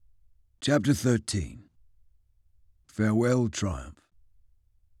Chapter 13. Farewell Triumph.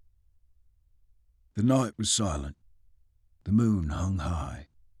 The night was silent. The moon hung high.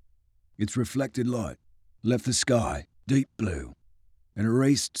 Its reflected light left the sky deep blue and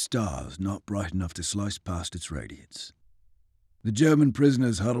erased stars not bright enough to slice past its radiance. The German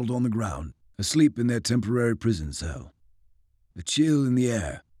prisoners huddled on the ground, asleep in their temporary prison cell. A chill in the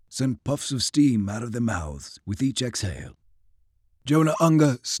air sent puffs of steam out of their mouths with each exhale. Jonah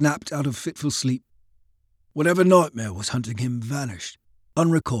Unger snapped out of fitful sleep. Whatever nightmare was hunting him vanished,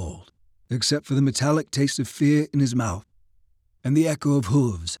 unrecalled, except for the metallic taste of fear in his mouth and the echo of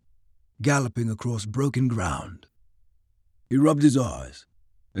hooves galloping across broken ground. He rubbed his eyes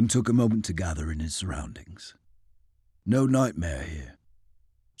and took a moment to gather in his surroundings. No nightmare here,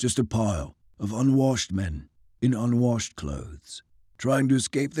 just a pile of unwashed men in unwashed clothes, trying to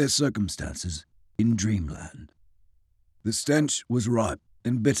escape their circumstances in dreamland. The stench was ripe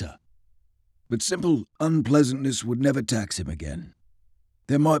and bitter, but simple unpleasantness would never tax him again.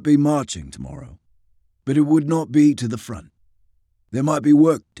 There might be marching tomorrow, but it would not be to the front. There might be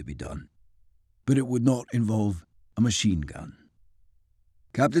work to be done, but it would not involve a machine gun.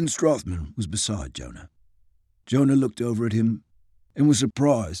 Captain Strothman was beside Jonah. Jonah looked over at him and was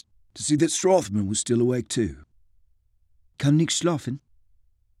surprised to see that Strothman was still awake too. Kann nicht schlafen?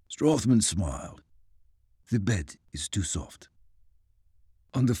 Strothman smiled. The bed is too soft.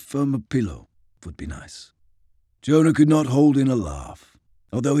 On the firmer pillow would be nice. Jonah could not hold in a laugh,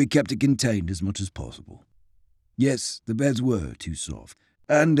 although he kept it contained as much as possible. Yes, the beds were too soft,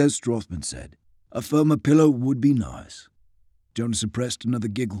 and as Strothman said, a firmer pillow would be nice. Jonah suppressed another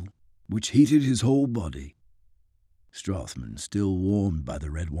giggle, which heated his whole body. Strothman, still warmed by the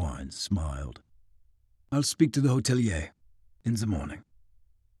red wine, smiled. I'll speak to the hotelier in the morning.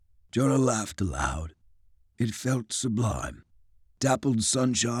 Jonah laughed aloud. It felt sublime. Dappled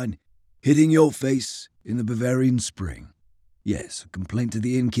sunshine hitting your face in the Bavarian spring. Yes, a complaint to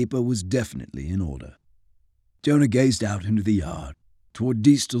the innkeeper was definitely in order. Jonah gazed out into the yard, toward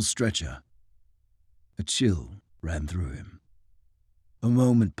Diestel's stretcher. A chill ran through him. A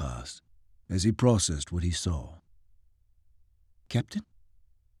moment passed as he processed what he saw. Captain?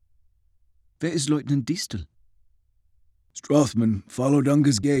 Where is Lieutenant Diestel? Strothman followed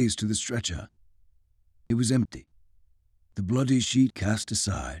Unger's gaze to the stretcher. It was empty. The bloody sheet cast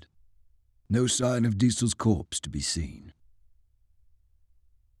aside. No sign of Diestel's corpse to be seen.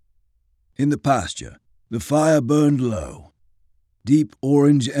 In the pasture, the fire burned low. Deep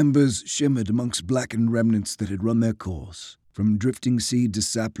orange embers shimmered amongst blackened remnants that had run their course, from drifting seed to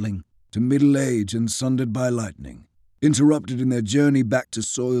sapling, to middle age and sundered by lightning, interrupted in their journey back to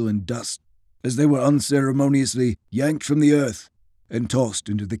soil and dust as they were unceremoniously yanked from the earth and tossed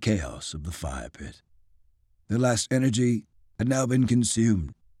into the chaos of the fire pit. Their last energy had now been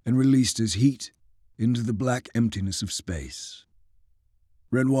consumed and released as heat into the black emptiness of space.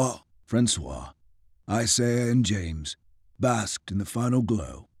 Renoir, Francois, Isaiah, and James basked in the final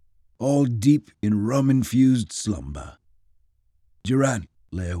glow, all deep in rum-infused slumber. Durant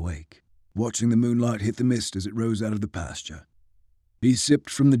lay awake, watching the moonlight hit the mist as it rose out of the pasture. He sipped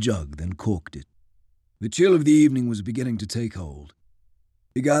from the jug, then corked it. The chill of the evening was beginning to take hold.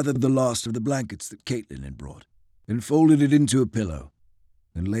 He gathered the last of the blankets that Caitlin had brought and folded it into a pillow,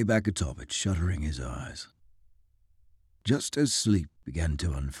 then lay back atop it, shuddering his eyes. Just as sleep began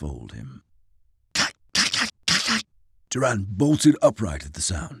to unfold him, Durant bolted upright at the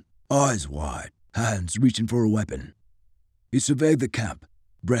sound, eyes wide, hands reaching for a weapon. He surveyed the camp,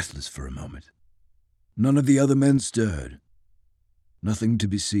 breathless for a moment. None of the other men stirred. Nothing to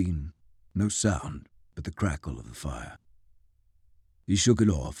be seen, no sound but the crackle of the fire. He shook it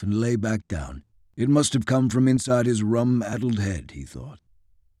off and lay back down. It must have come from inside his rum-addled head, he thought.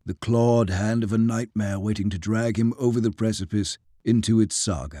 The clawed hand of a nightmare waiting to drag him over the precipice into its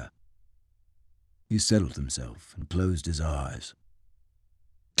saga. He settled himself and closed his eyes.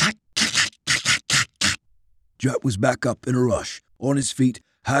 Jurt was back up in a rush, on his feet,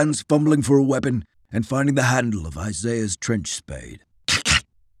 hands fumbling for a weapon and finding the handle of Isaiah's trench spade.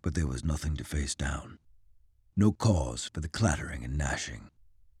 But there was nothing to face down. No cause for the clattering and gnashing.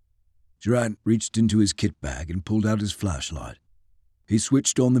 Durant reached into his kit bag and pulled out his flashlight. He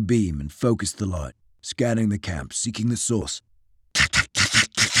switched on the beam and focused the light, scanning the camp, seeking the source.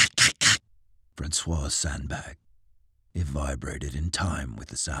 Francois' sandbag. It vibrated in time with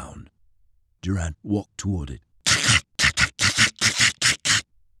the sound. Durant walked toward it.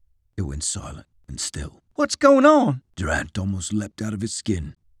 It went silent and still. What's going on? Durant almost leapt out of his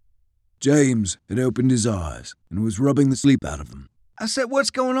skin. James had opened his eyes and was rubbing the sleep out of them. I said, what's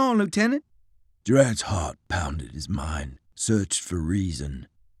going on, Lieutenant? Durant's heart pounded, his mind searched for reason.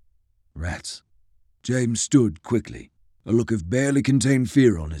 Rats. James stood quickly, a look of barely contained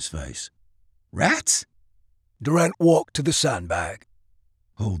fear on his face. Rats? Durant walked to the sandbag.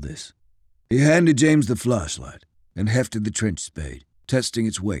 Hold this. He handed James the flashlight and hefted the trench spade, testing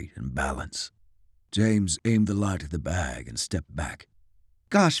its weight and balance. James aimed the light at the bag and stepped back.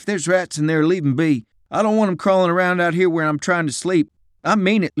 Gosh, if there's rats in there, leave 'em be. I don't want 'em crawling around out here where I'm trying to sleep. I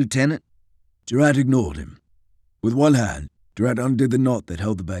mean it, Lieutenant. Durant ignored him. With one hand, Durant undid the knot that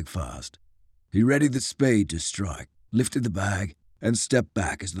held the bag fast. He readied the spade to strike, lifted the bag, and stepped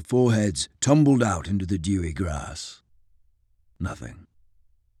back as the four heads tumbled out into the dewy grass. Nothing.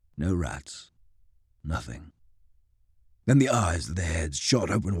 No rats. Nothing. Then the eyes of the heads shot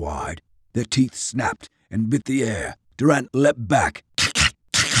open wide. Their teeth snapped and bit the air. Durant leapt back.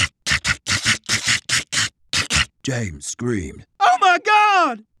 James screamed. Oh my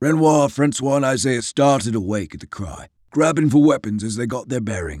God! Renoir, Francois, and Isaiah started awake at the cry, grabbing for weapons as they got their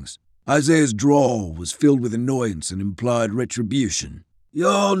bearings. Isaiah's drawl was filled with annoyance and implied retribution.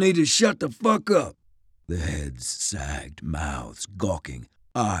 "Y'all need to shut the fuck up." The heads sagged, mouths gawking,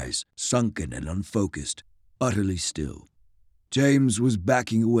 eyes sunken and unfocused, utterly still. James was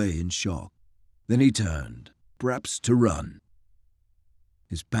backing away in shock. Then he turned, perhaps to run.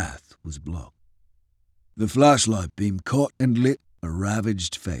 His path was blocked. The flashlight beam caught and lit a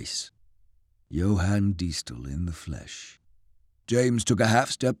ravaged face. Johann Diestel in the flesh. James took a half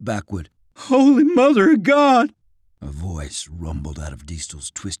step backward. Holy Mother of God! A voice rumbled out of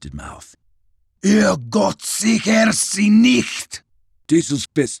Diestel's twisted mouth. Ihr Gott sicher sie nicht! Diestel's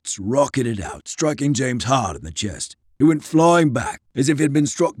fists rocketed out, striking James hard in the chest. He went flying back, as if he had been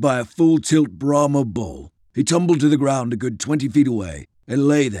struck by a full-tilt Brahma bull. He tumbled to the ground a good 20 feet away, and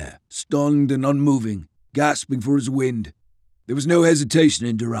lay there, stunned and unmoving, gasping for his wind. There was no hesitation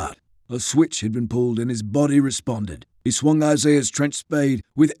in Durant. A switch had been pulled, and his body responded. He swung Isaiah's trench spade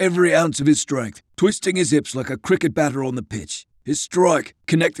with every ounce of his strength, twisting his hips like a cricket batter on the pitch. His strike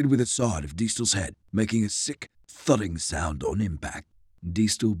connected with the side of Diestel's head, making a sick, thudding sound on impact.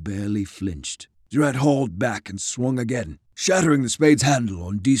 Diestel barely flinched. Durant hauled back and swung again, shattering the spade's handle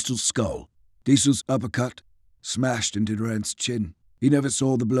on Diestel's skull. Diestel's uppercut smashed into Durant's chin. He never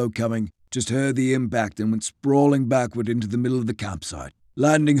saw the blow coming, just heard the impact and went sprawling backward into the middle of the campsite,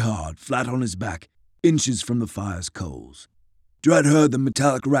 landing hard, flat on his back, inches from the fire's coals. Durant heard the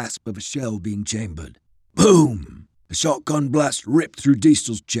metallic rasp of a shell being chambered. Boom! A shotgun blast ripped through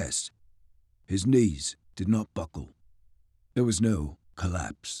Diestel's chest. His knees did not buckle. There was no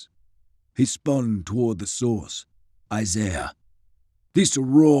collapse. He spun toward the source, Isaiah. Diestel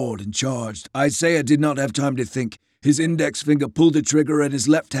roared and charged. Isaiah did not have time to think. His index finger pulled the trigger and his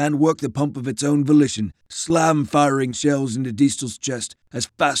left hand worked the pump of its own volition, slam-firing shells into Diestel's chest as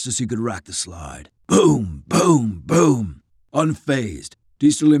fast as he could rack the slide. Boom, boom, boom. Unfazed,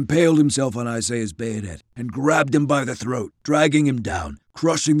 Diestel impaled himself on Isaiah's bayonet and grabbed him by the throat, dragging him down,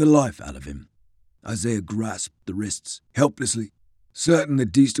 crushing the life out of him. Isaiah grasped the wrists, helplessly, certain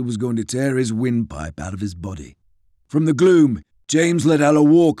that Diestel was going to tear his windpipe out of his body. From the gloom, James let out a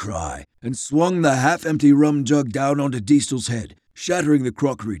war cry and swung the half-empty rum jug down onto Diestel's head, shattering the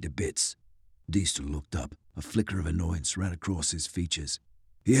crockery to bits. Diestel looked up. A flicker of annoyance ran across his features.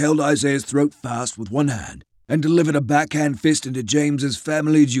 He held Isaiah's throat fast with one hand and delivered a backhand fist into James's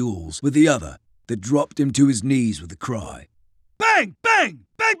family jewels with the other that dropped him to his knees with a cry. Bang! Bang!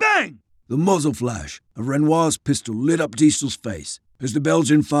 Bang! Bang! The muzzle flash of Renoir's pistol lit up Diestel's face as the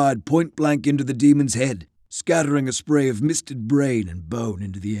Belgian fired point-blank into the demon's head, scattering a spray of misted brain and bone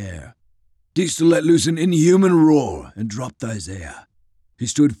into the air. Diestel let loose an inhuman roar and dropped Isaiah. He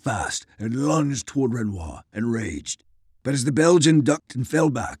stood fast and lunged toward Renoir, enraged. But as the Belgian ducked and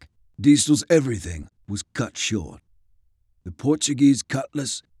fell back, Diestel's everything was cut short. The Portuguese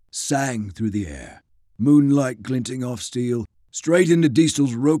cutlass sang through the air, moonlight glinting off steel, straight into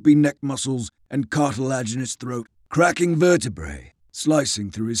Diestel's ropey neck muscles and cartilaginous throat, cracking vertebrae, slicing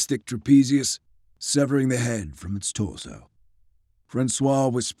through his thick trapezius, severing the head from its torso. Francois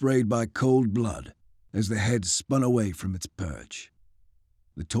was sprayed by cold blood as the head spun away from its perch.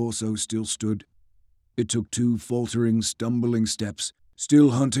 The torso still stood. It took 2 faltering, stumbling steps,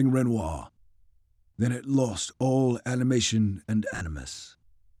 still hunting Renoir. Then it lost all animation and animus,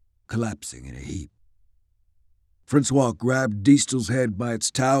 collapsing in a heap. Francois grabbed Diestel's head by its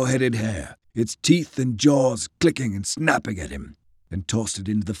tow-headed hair, its teeth and jaws clicking and snapping at him, and tossed it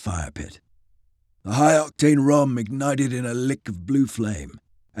into the fire pit. The high-octane rum ignited in a lick of blue flame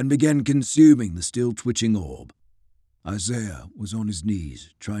and began consuming the still-twitching orb. Isaiah was on his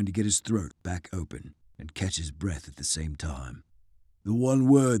knees, trying to get his throat back open and catch his breath at the same time. The one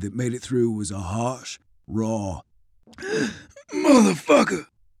word that made it through was a harsh, raw, "Motherfucker!"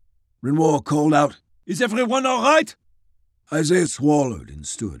 Renoir called out. Is everyone all right? Isaiah swallowed and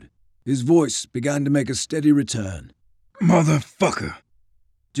stood. His voice began to make a steady return. Motherfucker.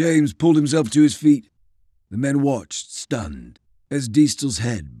 James pulled himself to his feet. The men watched, stunned, as Diestel's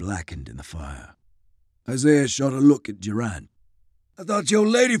head blackened in the fire. Isaiah shot a look at Durant. I thought your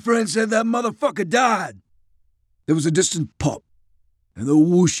lady friend said that motherfucker died. There was a distant pop, and the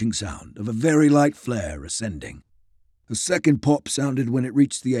whooshing sound of a very light flare ascending. A second pop sounded when it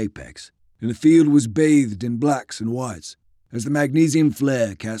reached the apex, and the field was bathed in blacks and whites as the magnesium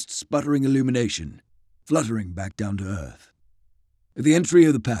flare cast sputtering illumination, fluttering back down to earth. At the entry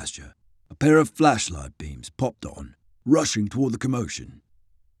of the pasture, a pair of flashlight beams popped on, rushing toward the commotion.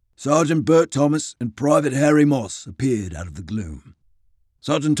 Sergeant Bert Thomas and Private Harry Moss appeared out of the gloom.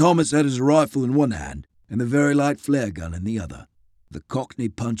 Sergeant Thomas had his rifle in one hand and the very light flare gun in the other. The Cockney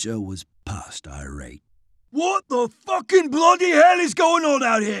puncher was past irate. What the fucking bloody hell is going on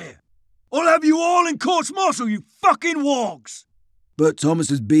out here? I'll have you all in court-martial, you fucking wogs! Bert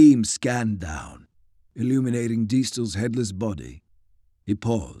Thomas's beam scanned down, illuminating Diestel's headless body. He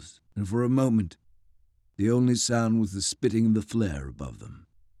paused, and for a moment, the only sound was the spitting of the flare above them.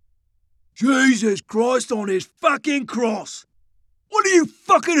 Jesus Christ on his fucking cross! What have you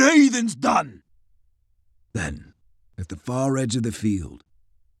fucking heathens done? Then, at the far edge of the field,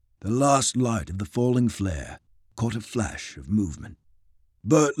 the last light of the falling flare caught a flash of movement.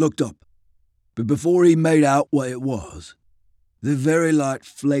 Bert looked up, but before he made out what it was, the very light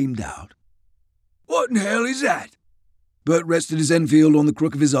flamed out. What in hell is that? Bert rested his Enfield on the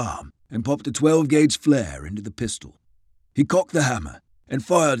crook of his arm and popped a 12-gauge flare into the pistol. He cocked the hammer and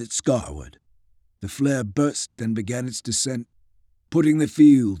fired it skyward. The flare burst and began its descent, putting the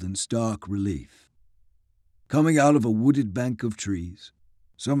field in stark relief. Coming out of a wooded bank of trees,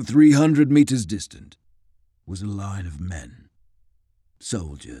 some 300 meters distant, was a line of men.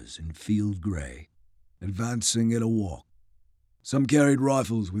 Soldiers in field grey, advancing at a walk. Some carried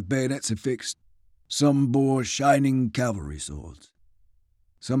rifles with bayonets affixed. Some bore shining cavalry swords.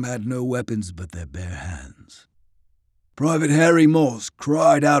 Some had no weapons but their bare hands. Private Harry Moss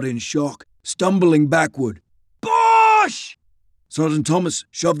cried out in shock, stumbling backward. Bosh! Sergeant Thomas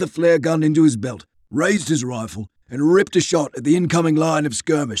shoved the flare gun into his belt, raised his rifle, and ripped a shot at the incoming line of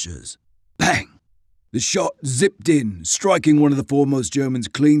skirmishers. Bang! The shot zipped in, striking one of the foremost Germans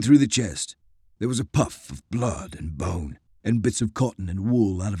clean through the chest. There was a puff of blood and bone, and bits of cotton and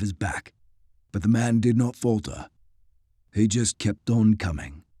wool out of his back. But the man did not falter. He just kept on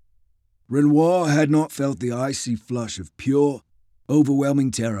coming. Renoir had not felt the icy flush of pure,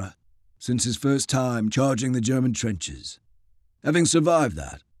 overwhelming terror since his first time charging the German trenches. Having survived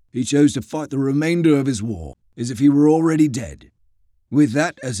that, he chose to fight the remainder of his war as if he were already dead. With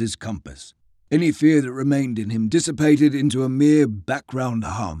that as his compass, any fear that remained in him dissipated into a mere background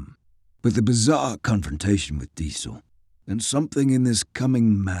hum. But the bizarre confrontation with Diestel, and something in this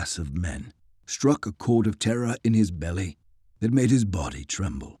coming mass of men, struck a chord of terror in his belly that made his body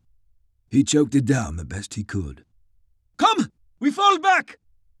tremble. He choked it down the best he could. Come! We fall back!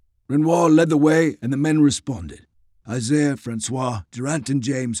 Renoir led the way, and the men responded. Isaiah, Francois, Durant, and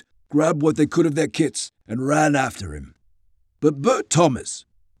James grabbed what they could of their kits and ran after him. But Bert Thomas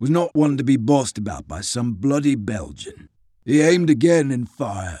was not one to be bossed about by some bloody Belgian. He aimed again and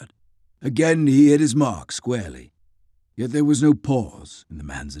fired. Again he hit his mark squarely. Yet there was no pause in the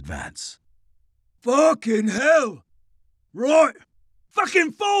man's advance. Fucking hell! Right!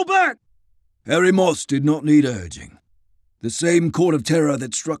 Fucking fall back! Harry Moss did not need urging. The same chord of terror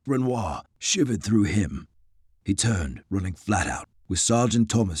that struck Renoir shivered through him. He turned, running flat out, with Sergeant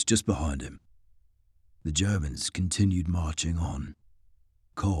Thomas just behind him. The Germans continued marching on,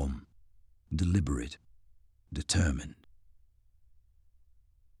 calm, deliberate, determined.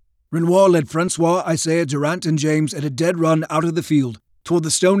 Renoir led Francois, Isaiah, Durant, and James at a dead run out of the field toward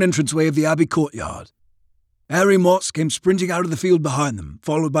the stone entranceway of the Abbey courtyard. Harry Moss came sprinting out of the field behind them,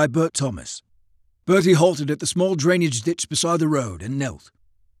 followed by Bert Thomas. Bertie halted at the small drainage ditch beside the road and knelt.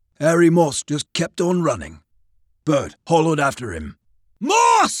 Harry Moss just kept on running. Bert hollered after him.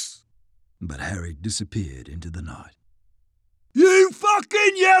 Moss! But Harry disappeared into the night. You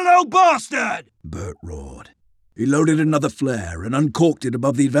fucking yellow bastard! Bert roared. He loaded another flare and uncorked it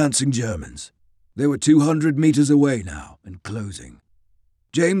above the advancing Germans. They were 200 meters away now and closing.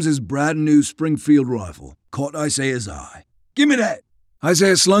 James's brand-new Springfield rifle caught Isaiah's eye. Give me that!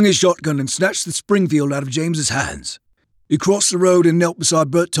 Isaiah slung his shotgun and snatched the Springfield out of James's hands. He crossed the road and knelt beside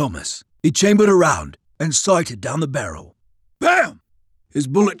Bert Thomas. He chambered around and sighted down the barrel. Bam! His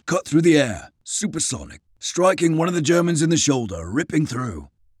bullet cut through the air, supersonic, striking one of the Germans in the shoulder, ripping through.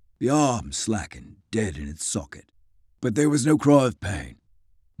 The arm slackened, dead in its socket. But there was no cry of pain.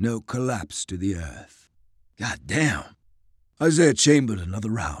 no collapse to the earth. God damn. Isaiah chambered another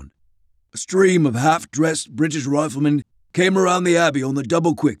round. A stream of half-dressed British riflemen came around the abbey on the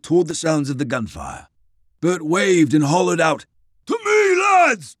double quick toward the sounds of the gunfire. Bert waved and hollered out, "To me,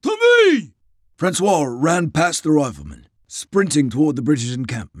 lads! To me!" Francois ran past the riflemen, sprinting toward the British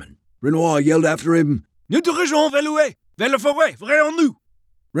encampment. Renoir yelled after him, "Nous dirigeons vers l'ouest, vers la forêt, vrai en nous."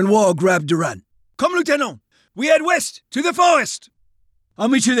 Renoir grabbed Durant. "Come, Lieutenant. We head west, to the forest." "I'll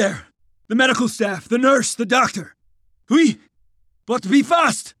meet you there. The medical staff, the nurse, the doctor. Oui, but be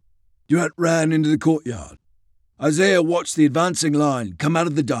fast." Durant ran into the courtyard. Isaiah watched the advancing line come out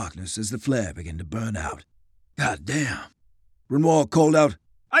of the darkness as the flare began to burn out. God damn. Renoir called out,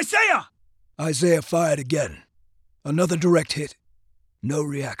 "Isaiah!" Isaiah fired again. Another direct hit. No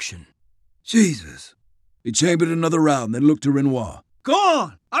reaction. Jesus. He chambered another round, then looked to Renoir. "Go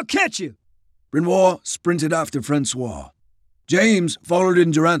on, I'll catch you." Renoir sprinted after Francois. James followed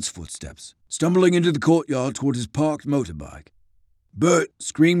in Durant's footsteps, stumbling into the courtyard toward his parked motorbike. Bert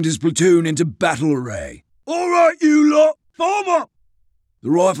screamed his platoon into battle array. "All right, you lot, form up!"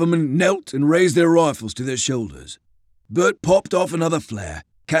 The riflemen knelt and raised their rifles to their shoulders. Bert popped off another flare,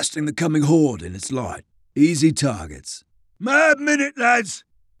 casting the coming horde in its light. Easy targets. "Mad minute, lads!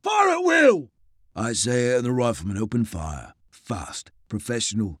 Fire at will!" Isaiah and the riflemen opened fire. Fast,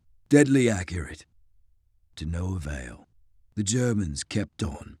 professional, deadly accurate. To no avail. The Germans kept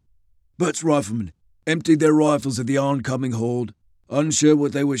on. Bert's riflemen emptied their rifles at the oncoming horde, unsure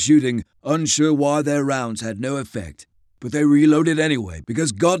what they were shooting, unsure why their rounds had no effect. But they reloaded anyway,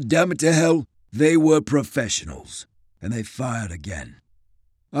 because goddamn it to hell, they were professionals. And they fired again.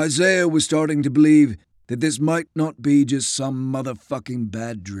 Isaiah was starting to believe that this might not be just some motherfucking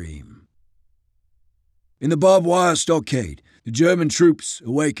bad dream. In the barbed wire stockade, the German troops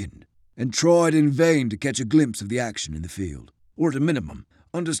awakened and tried in vain to catch a glimpse of the action in the field, or at a minimum,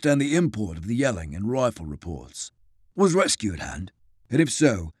 understand the import of the yelling and rifle reports. Was rescue at hand? And if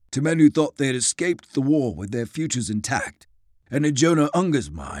so, to men who thought they had escaped the war with their futures intact, and in Jonah Unger's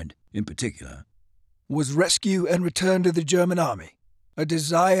mind, in particular, was rescue and return to the German army a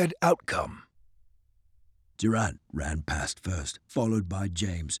desired outcome? Durant ran past first, followed by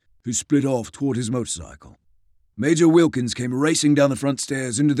James, who split off toward his motorcycle. Major Wilkins came racing down the front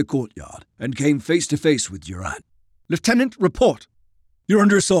stairs into the courtyard and came face to face with Durant. "Lieutenant, report." "You're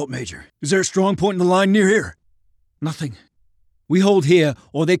under assault, Major. Is there a strong point in the line near here?" "Nothing. We hold here,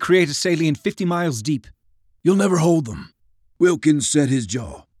 or they create a salient 50 miles deep." "You'll never hold them." Wilkins set his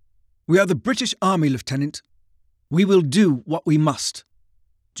jaw. "We are the British Army, Lieutenant. We will do what we must."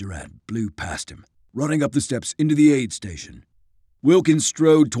 Durant blew past him, running up the steps into the aid station. Wilkins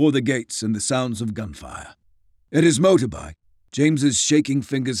strode toward the gates and the sounds of gunfire. At his motorbike, James's shaking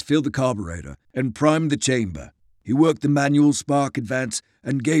fingers filled the carburetor and primed the chamber. He worked the manual spark advance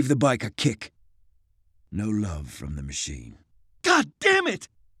and gave the bike a kick. No love from the machine. "God damn it!"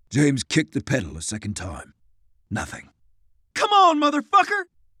 James kicked the pedal a second time. Nothing. "Come on, motherfucker!"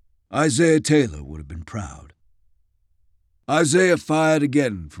 Isaiah Taylor would have been proud. Isaiah fired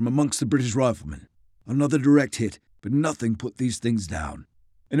again from amongst the British riflemen. Another direct hit, but nothing put these things down.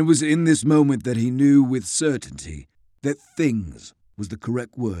 And it was in this moment that he knew with certainty that things was the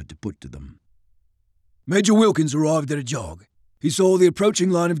correct word to put to them. Major Wilkins arrived at a jog. He saw the approaching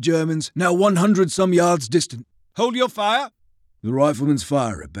line of Germans, now 100-some yards distant. "Hold your fire!" The rifleman's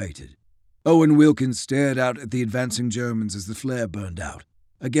fire abated. Owen Wilkins stared out at the advancing Germans as the flare burned out,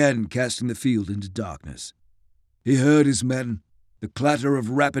 again casting the field into darkness. He heard his men, the clatter of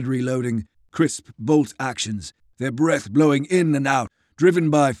rapid reloading, crisp bolt actions, their breath blowing in and out,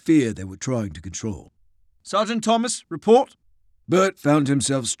 driven by fear they were trying to control. "Sergeant Thomas, report." Bert found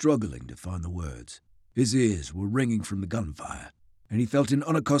himself struggling to find the words. His ears were ringing from the gunfire, and he felt an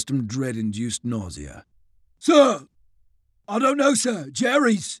unaccustomed dread-induced nausea. "Sir! I don't know, sir.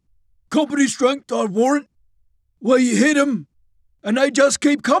 Jerry's. Company strength, I warrant. Well, you hit 'em, and they just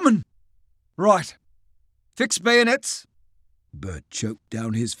keep coming." "Right. Fix bayonets." Bert choked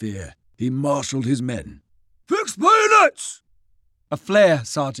down his fear. He marshalled his men. "Fix bayonets!" "A flare,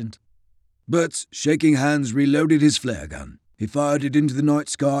 Sergeant." Bert's shaking hands reloaded his flare gun. He fired it into the night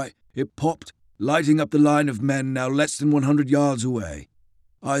sky. It popped, lighting up the line of men now less than 100 yards away.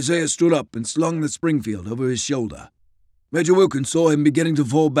 Isaiah stood up and slung the Springfield over his shoulder. Major Wilkins saw him beginning to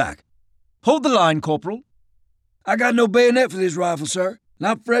fall back. "Hold the line, Corporal." "I got no bayonet for this rifle, sir, and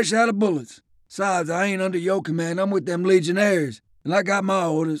I'm fresh out of bullets. Besides, I ain't under your command. I'm with them Legionnaires, and I got my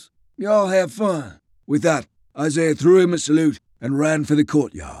orders. Y'all have fun." With that, Isaiah threw him a salute and ran for the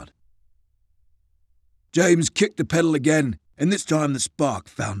courtyard. James kicked the pedal again, and this time the spark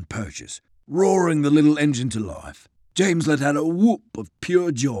found purchase, roaring the little engine to life. James let out a whoop of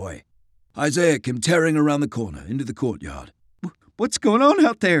pure joy. Isaiah came tearing around the corner into the courtyard. What's going on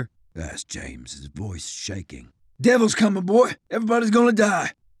out there? Asked James, his voice shaking. Devil's coming, boy. Everybody's gonna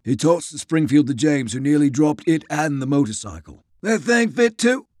die. He tossed the Springfield to James, who nearly dropped it and the motorcycle. That thing fit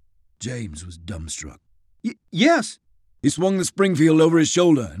too? James was dumbstruck. Yes. He swung the Springfield over his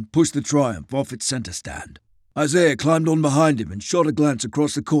shoulder and pushed the Triumph off its center stand. Isaiah climbed on behind him and shot a glance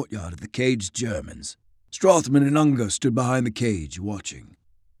across the courtyard at the caged Germans. Strathman and Unger stood behind the cage, watching.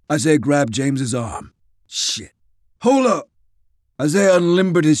 Isaiah grabbed James's arm. Shit. Hold up! Isaiah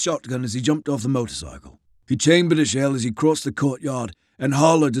unlimbered his shotgun as he jumped off the motorcycle. He chambered a shell as he crossed the courtyard and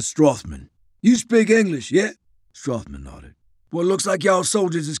hollered to Strathman. You speak English, yeah? Strathman nodded. Well, it looks like y'all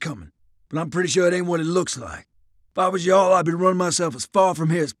soldiers is coming, but I'm pretty sure it ain't what it looks like. If I was y'all, I'd be running myself as far from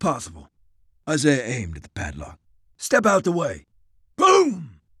here as possible. Isaiah aimed at the padlock. Step out the way.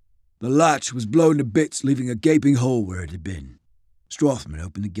 Boom! The latch was blown to bits, leaving a gaping hole where it had been. Strathman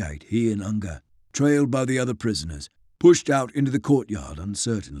opened the gate. He and Unger, trailed by the other prisoners, pushed out into the courtyard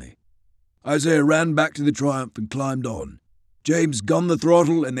uncertainly. Isaiah ran back to the Triumph and climbed on. James gunned the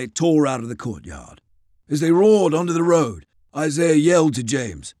throttle and they tore out of the courtyard. As they roared onto the road, Isaiah yelled to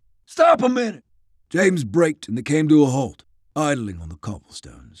James, Stop a minute! James braked and they came to a halt, idling on the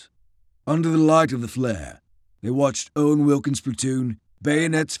cobblestones. Under the light of the flare, they watched Owen Wilkins' platoon,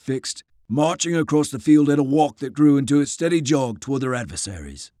 bayonets fixed, marching across the field at a walk that grew into a steady jog toward their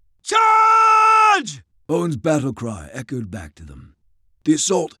adversaries. Charge! Owen's battle cry echoed back to them. The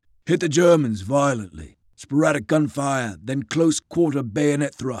assault hit the Germans violently, sporadic gunfire, then close-quarter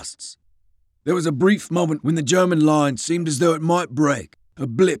bayonet thrusts. There was a brief moment when the German line seemed as though it might break, a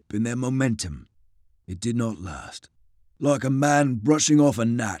blip in their momentum. It did not last. Like a man brushing off a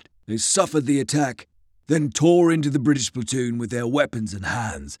gnat, they suffered the attack, then tore into the British platoon with their weapons in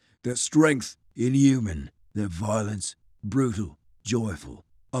hands, their strength inhuman, their violence brutal, joyful,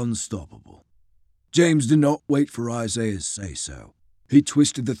 unstoppable. James did not wait for Isaiah's say-so. He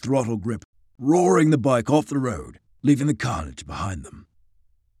twisted the throttle grip, roaring the bike off the road, leaving the carnage behind them.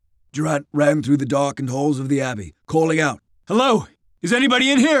 Durant ran through the darkened halls of the Abbey, calling out, Hello? Is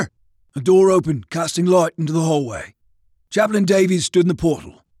anybody in here? A door opened, casting light into the hallway. Chaplain Davies stood in the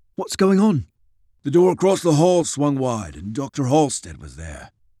portal. What's going on? The door across the hall swung wide, and Dr. Halstead was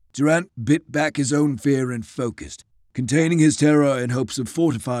there. Durant bit back his own fear and focused, containing his terror in hopes of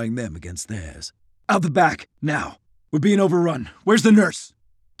fortifying them against theirs. Out the back, now. We're being overrun. Where's the nurse?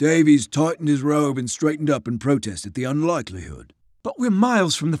 Davies tightened his robe and straightened up in protest at the unlikelihood. But we're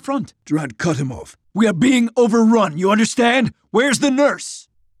miles from the front. Durant cut him off. We are being overrun, you understand? Where's the nurse?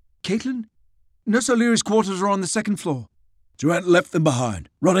 Caitlin? Nurse O'Leary's quarters are on the second floor. Durant left them behind,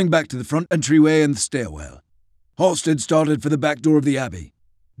 running back to the front entryway and the stairwell. Halstead started for the back door of the Abbey.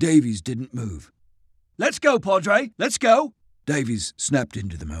 Davies didn't move. Let's go, Padre. Let's go. Davies snapped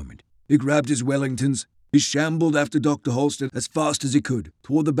into the moment. He grabbed his Wellingtons. He shambled after Dr. Halstead as fast as he could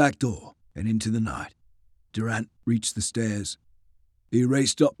toward the back door and into the night. Durant reached the stairs. He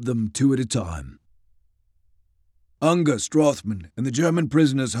raced up them two at a time. Unger, Strathman, and the German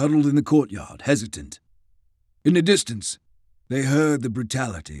prisoners huddled in the courtyard, hesitant. In the distance, they heard the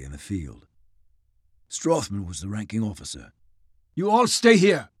brutality in the field. Strathman was the ranking officer. You all stay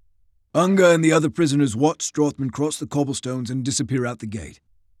here. Unger and the other prisoners watched Strathman cross the cobblestones and disappear out the gate.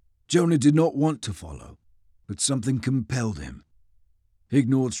 Jonah did not want to follow, but something compelled him. He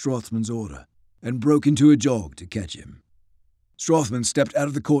ignored Strathman's order and broke into a jog to catch him. Strathman stepped out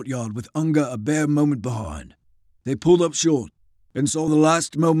of the courtyard with Unger a bare moment behind. They pulled up short and saw the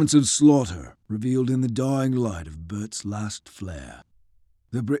last moments of slaughter revealed in the dying light of Bert's last flare.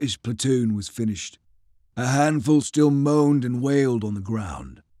 The British platoon was finished. A handful still moaned and wailed on the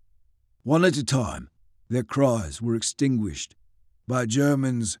ground. One at a time, their cries were extinguished by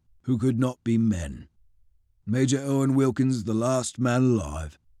Germans who could not be men. Major Owen Wilkins, the last man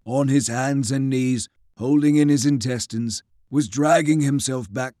alive, on his hands and knees, holding in his intestines, was dragging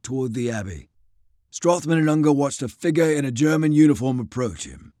himself back toward the Abbey. Strathman and Unger watched a figure in a German uniform approach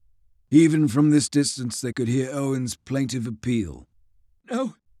him. Even from this distance they could hear Owen's plaintive appeal.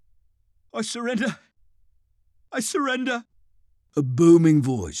 No. I surrender. I surrender. A booming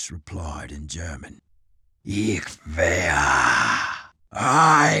voice replied in German. Ich weiß.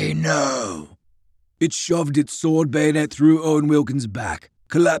 I know. It shoved its sword bayonet through Owen Wilkins' back,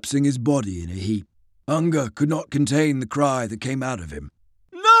 collapsing his body in a heap. Unger could not contain the cry that came out of him.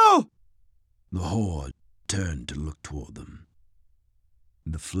 No! The horde turned to look toward them.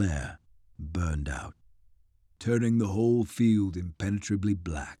 The flare burned out, turning the whole field impenetrably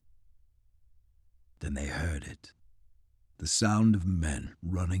black. Then they heard it. The sound of men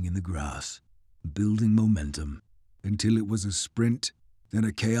running in the grass, building momentum, until it was a sprint, then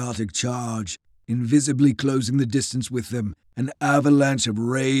a chaotic charge, invisibly closing the distance with them, an avalanche of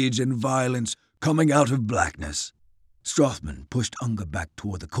rage and violence coming out of blackness. Strothman pushed Unger back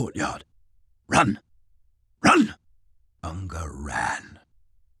toward the courtyard. "Run! Run!" Unger ran.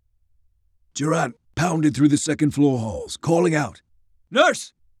 Durant pounded through the second-floor halls, calling out,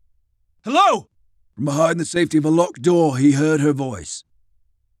 "Nurse! Hello!" From behind the safety of a locked door, he heard her voice.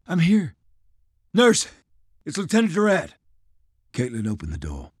 "I'm here. Nurse, it's Lieutenant Durant." Caitlin opened the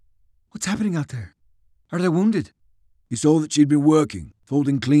door. "What's happening out there? Are they wounded?" He saw that she'd been working,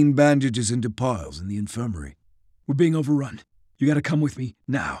 folding clean bandages into piles in the infirmary. "We're being overrun. You gotta come with me,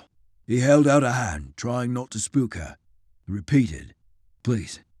 now." He held out a hand, trying not to spook her. He repeated,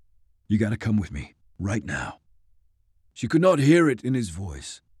 "Please, you gotta come with me, right now." She could not hear it in his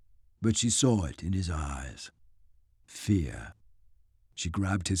voice, but she saw it in his eyes. Fear. She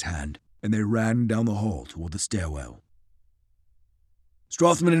grabbed his hand, and they ran down the hall toward the stairwell.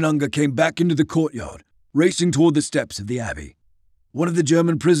 Strothman and Unger came back into the courtyard, racing toward the steps of the Abbey. One of the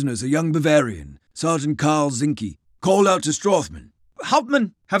German prisoners, a young Bavarian, Sergeant Karl Zinke, called out to Strothman.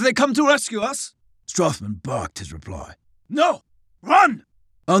 "Hauptmann, have they come to rescue us?" Strothman barked his reply. "No! Run!"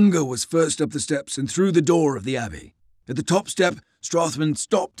 Unger was first up the steps and through the door of the Abbey. At the top step, Strothman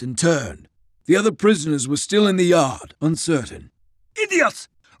stopped and turned. The other prisoners were still in the yard, uncertain. "Idiots!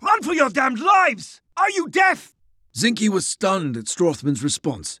 Run for your damned lives! Are you deaf?" Zinke was stunned at Strothman's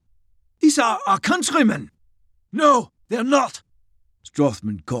response. "These are our countrymen." "No, they're not."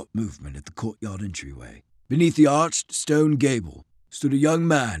 Strothman caught movement at the courtyard entryway. Beneath the arched stone gable stood a young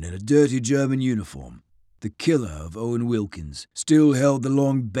man in a dirty German uniform. The killer of Owen Wilkins still held the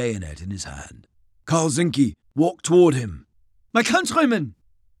long bayonet in his hand. Karl Zinke walked toward him. "My countrymen!"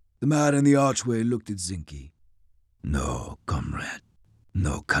 The man in the archway looked at Zinke. "No, comrade.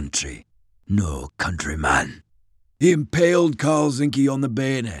 No country. No countryman." He impaled Karl Zinke on the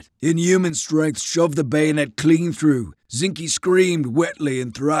bayonet. Inhuman strength shoved the bayonet clean through. Zinke screamed wetly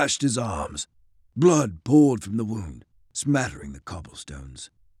and thrashed his arms. Blood poured from the wound, smattering the cobblestones.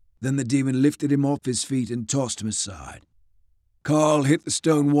 Then the demon lifted him off his feet and tossed him aside. Karl hit the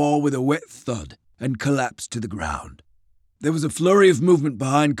stone wall with a wet thud and collapsed to the ground. There was a flurry of movement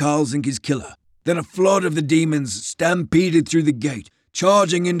behind Karl Zinke's killer. Then a flood of the demons stampeded through the gate,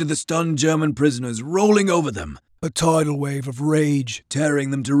 charging into the stunned German prisoners, rolling over them. A tidal wave of rage tearing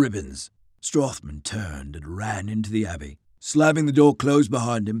them to ribbons. Strothman turned and ran into the Abbey, slamming the door closed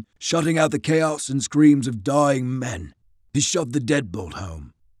behind him, shutting out the chaos and screams of dying men. He shoved the deadbolt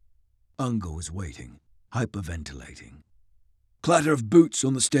home. Unger was waiting, hyperventilating. Clatter of boots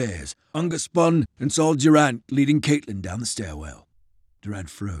on the stairs. Unger spun and saw Durant leading Caitlin down the stairwell. Durant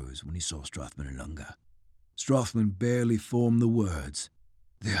froze when he saw Strothman and Unger. Strothman barely formed the words.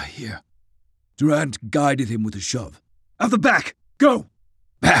 "They are here." Durant guided him with a shove. "Out the back! Go!"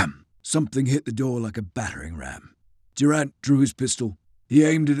 Bam! Something hit the door like a battering ram. Durant drew his pistol. He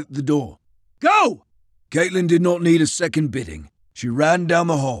aimed it at the door. "Go!" Caitlin did not need a second bidding. She ran down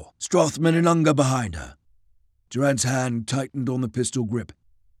the hall, Strothman and Unger behind her. Durant's hand tightened on the pistol grip.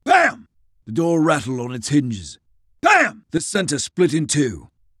 Bam! The door rattled on its hinges. Bam! The center split in two.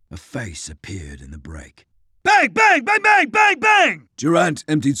 A face appeared in the break. Bang, bang, bang, bang, bang, bang! Durant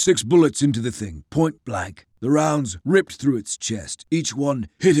emptied 6 bullets into the thing, point blank. The rounds ripped through its chest, each one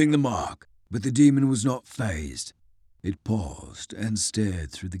hitting the mark. But the demon was not fazed. It paused and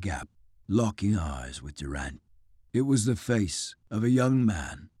stared through the gap, locking eyes with Durant. It was the face of a young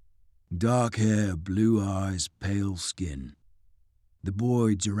man. Dark hair, blue eyes, pale skin. The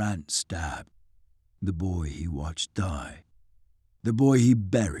boy Durant stabbed. The boy he watched die. The boy he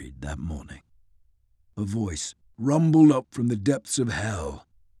buried that morning. A voice rumbled up from the depths of hell.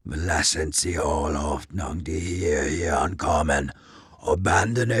 "Verlassen Sie all Hoffnung, die hier ankommen.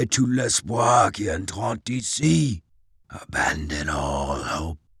 Abandonnez tout l'espoir qui entrant ici. Abandon all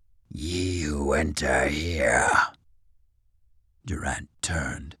hope, ye who enter here." Durant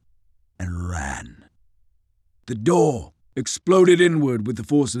turned and ran. The door exploded inward with the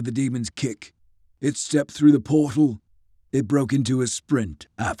force of the demon's kick. It stepped through the portal. It broke into a sprint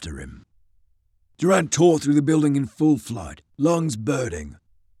after him. Durant tore through the building in full flight, lungs burning.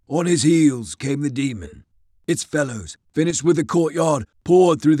 On his heels came the demon. Its fellows, finished with the courtyard,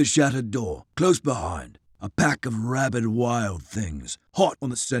 poured through the shattered door. Close behind, a pack of rabid wild things, hot on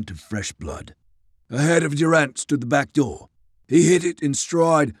the scent of fresh blood. Ahead of Durant stood the back door. He hit it in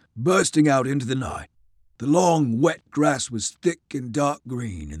stride, bursting out into the night. The long, wet grass was thick and dark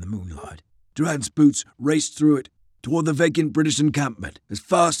green in the moonlight. Durant's boots raced through it, toward the vacant British encampment, as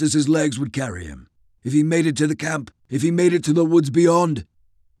fast as his legs would carry him. If he made it to the camp, if he made it to the woods beyond,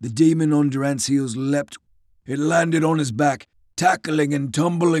 the demon on Durant's heels leapt It landed on his back, tackling and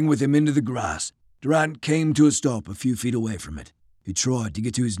tumbling with him into the grass. Durant came to a stop a few feet away from it. He tried to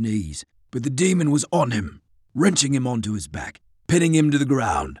get to his knees, but the demon was on him, wrenching him onto his back, pinning him to the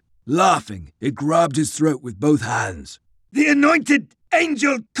ground. Laughing, it grabbed his throat with both hands. "The anointed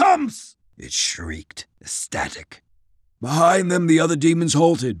angel comes!" It shrieked, ecstatic. Behind them, the other demons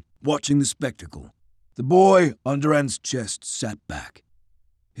halted, watching the spectacle. The boy on Durant's chest sat back.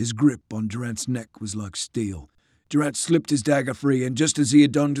 His grip on Durant's neck was like steel. Durant slipped his dagger free, and just as he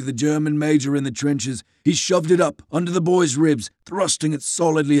had done to the German major in the trenches, he shoved it up under the boy's ribs, thrusting it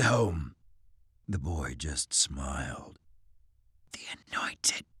solidly home. The boy just smiled. "The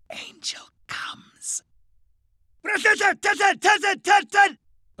anointed angel comes."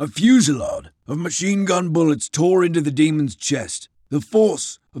 A fusillade of machine gun bullets tore into the demon's chest. The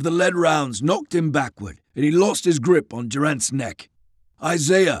force of the lead rounds knocked him backward, and he lost his grip on Durant's neck.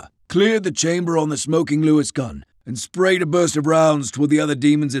 Isaiah cleared the chamber on the smoking Lewis gun and sprayed a burst of rounds toward the other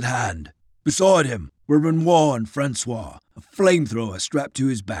demons at hand. Beside him were Renoir and Francois, a flamethrower strapped to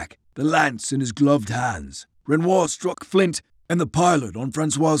his back, the lance in his gloved hands. Renoir struck flint, and the pilot on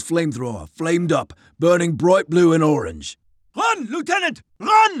Francois's flamethrower flamed up, burning bright blue and orange. "Run, Lieutenant!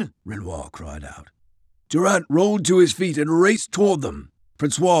 Run!" Renoir cried out. Durant rolled to his feet and raced toward them.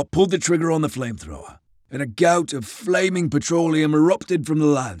 Francois pulled the trigger on the flamethrower, and a gout of flaming petroleum erupted from the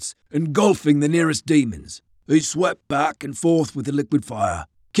lance, engulfing the nearest demons. He swept back and forth with the liquid fire,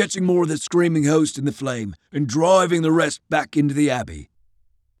 catching more of the screaming host in the flame and driving the rest back into the abbey.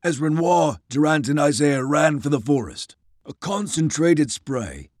 As Renoir, Durant, and Isaiah ran for the forest, a concentrated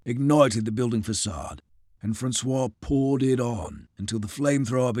spray ignited the building facade, and Francois poured it on until the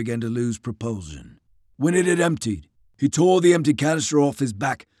flamethrower began to lose propulsion. When it had emptied, he tore the empty canister off his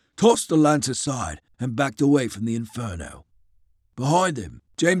back, tossed the lance aside, and backed away from the inferno. Behind him,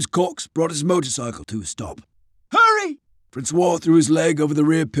 James Cox brought his motorcycle to a stop. "Hurry!" Francois threw his leg over the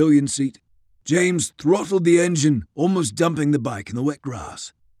rear pillion seat. James throttled the engine, almost dumping the bike in the wet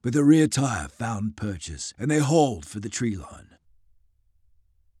grass, but the rear tire found purchase, and they hauled for the tree line.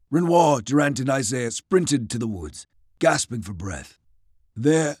 Renoir, Durant, and Isaiah sprinted to the woods, gasping for breath.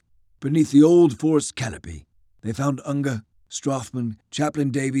 There, beneath the old forest canopy, they found Unger, Strathman,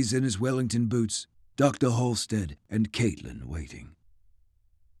 Chaplain Davies in his Wellington boots, Dr. Halstead, and Caitlin waiting.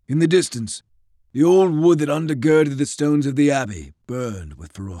 In the distance, the old wood that undergirded the stones of the abbey burned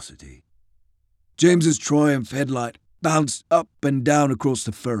with ferocity. James's Triumph headlight bounced up and down across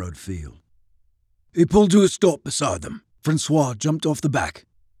the furrowed field. He pulled to a stop beside them. Francois jumped off the back.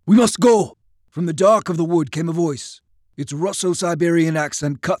 "We must go!" From the dark of the wood came a voice. Its Russo-Siberian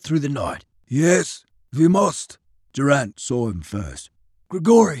accent cut through the night. "Yes, we must." Durant saw him first.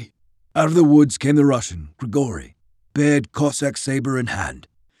 "Grigory!" Out of the woods came the Russian, Grigory, bared Cossack saber in hand.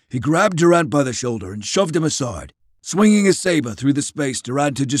 He grabbed Durant by the shoulder and shoved him aside, swinging his saber through the space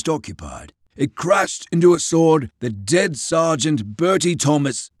Durant had just occupied. It crashed into a sword that dead Sergeant Bertie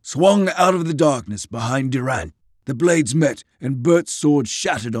Thomas swung out of the darkness behind Durant. The blades met, and Bert's sword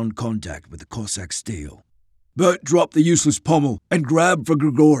shattered on contact with the Cossack steel. Bert dropped the useless pommel and grabbed for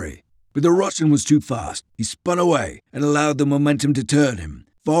Grigory, but the Russian was too fast. He spun away and allowed the momentum to turn him,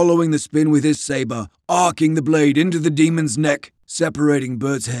 following the spin with his saber, arcing the blade into the demon's neck, separating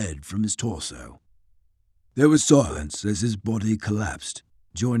Bert's head from his torso. There was silence as his body collapsed,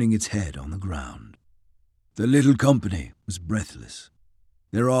 joining its head on the ground. The little company was breathless,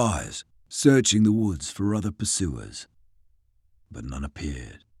 their eyes searching the woods for other pursuers, but none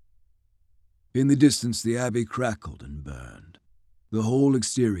appeared. In the distance, the abbey crackled and burned, the whole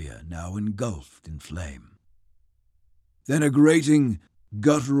exterior now engulfed in flame. Then a grating,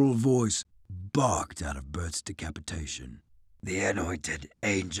 guttural voice barked out of Bert's decapitation. "The anointed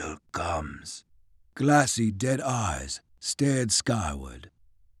angel comes." Glassy, dead eyes stared skyward.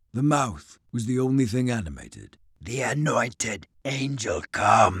 The mouth was the only thing animated. "The anointed angel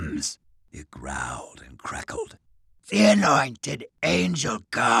comes," it growled and crackled. "The anointed angel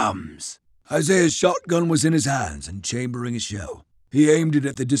comes." Isaiah's shotgun was in his hands and chambering a shell. He aimed it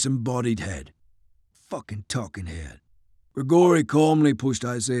at the disembodied head. Fucking talking head. Grigory calmly pushed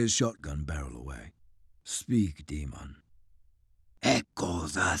Isaiah's shotgun barrel away. "Speak, demon."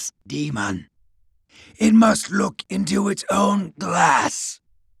 "Echoes us, demon. It must look into its own glass.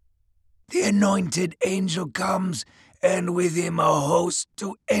 The anointed angel comes, and with him a host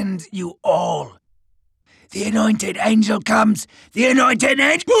to end you all. The anointed angel comes! The anointed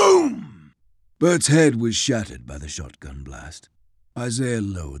angel— Boom! Bert's head was shattered by the shotgun blast. Isaiah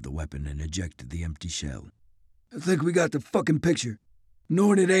lowered the weapon and ejected the empty shell. "I think we got the fucking picture.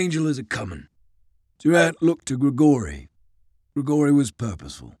 Anointed angel is a-comin'." Durant looked to Grigory. Grigory was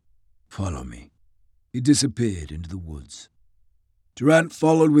purposeful. "Follow me." He disappeared into the woods. Durant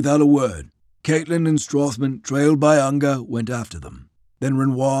followed without a word. Caitlin and Strothman, trailed by Unger, went after them. Then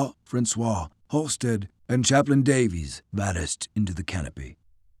Renoir, Francois, Halstead, and Chaplain Davies vanished into the canopy.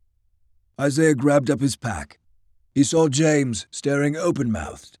 Isaiah grabbed up his pack. He saw James staring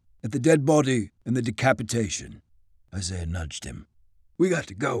open-mouthed at the dead body and the decapitation. Isaiah nudged him. "We got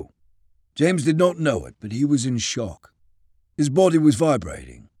to go." James did not know it, but he was in shock. His body was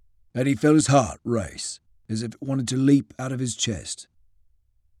vibrating, and he felt his heart race, as if it wanted to leap out of his chest.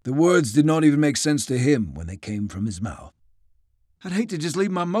 The words did not even make sense to him when they came from his mouth. "I'd hate to just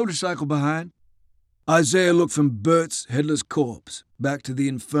leave my motorcycle behind." Isaiah looked from Bert's headless corpse back to the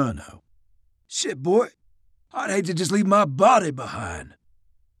inferno. "Shit, boy, I'd hate to just leave my body behind."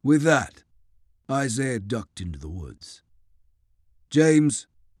 With that, Isaiah ducked into the woods. James,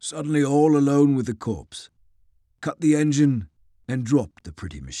 suddenly all alone with the corpse, cut the engine and dropped the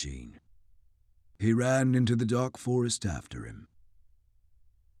pretty machine. He ran into the dark forest after him.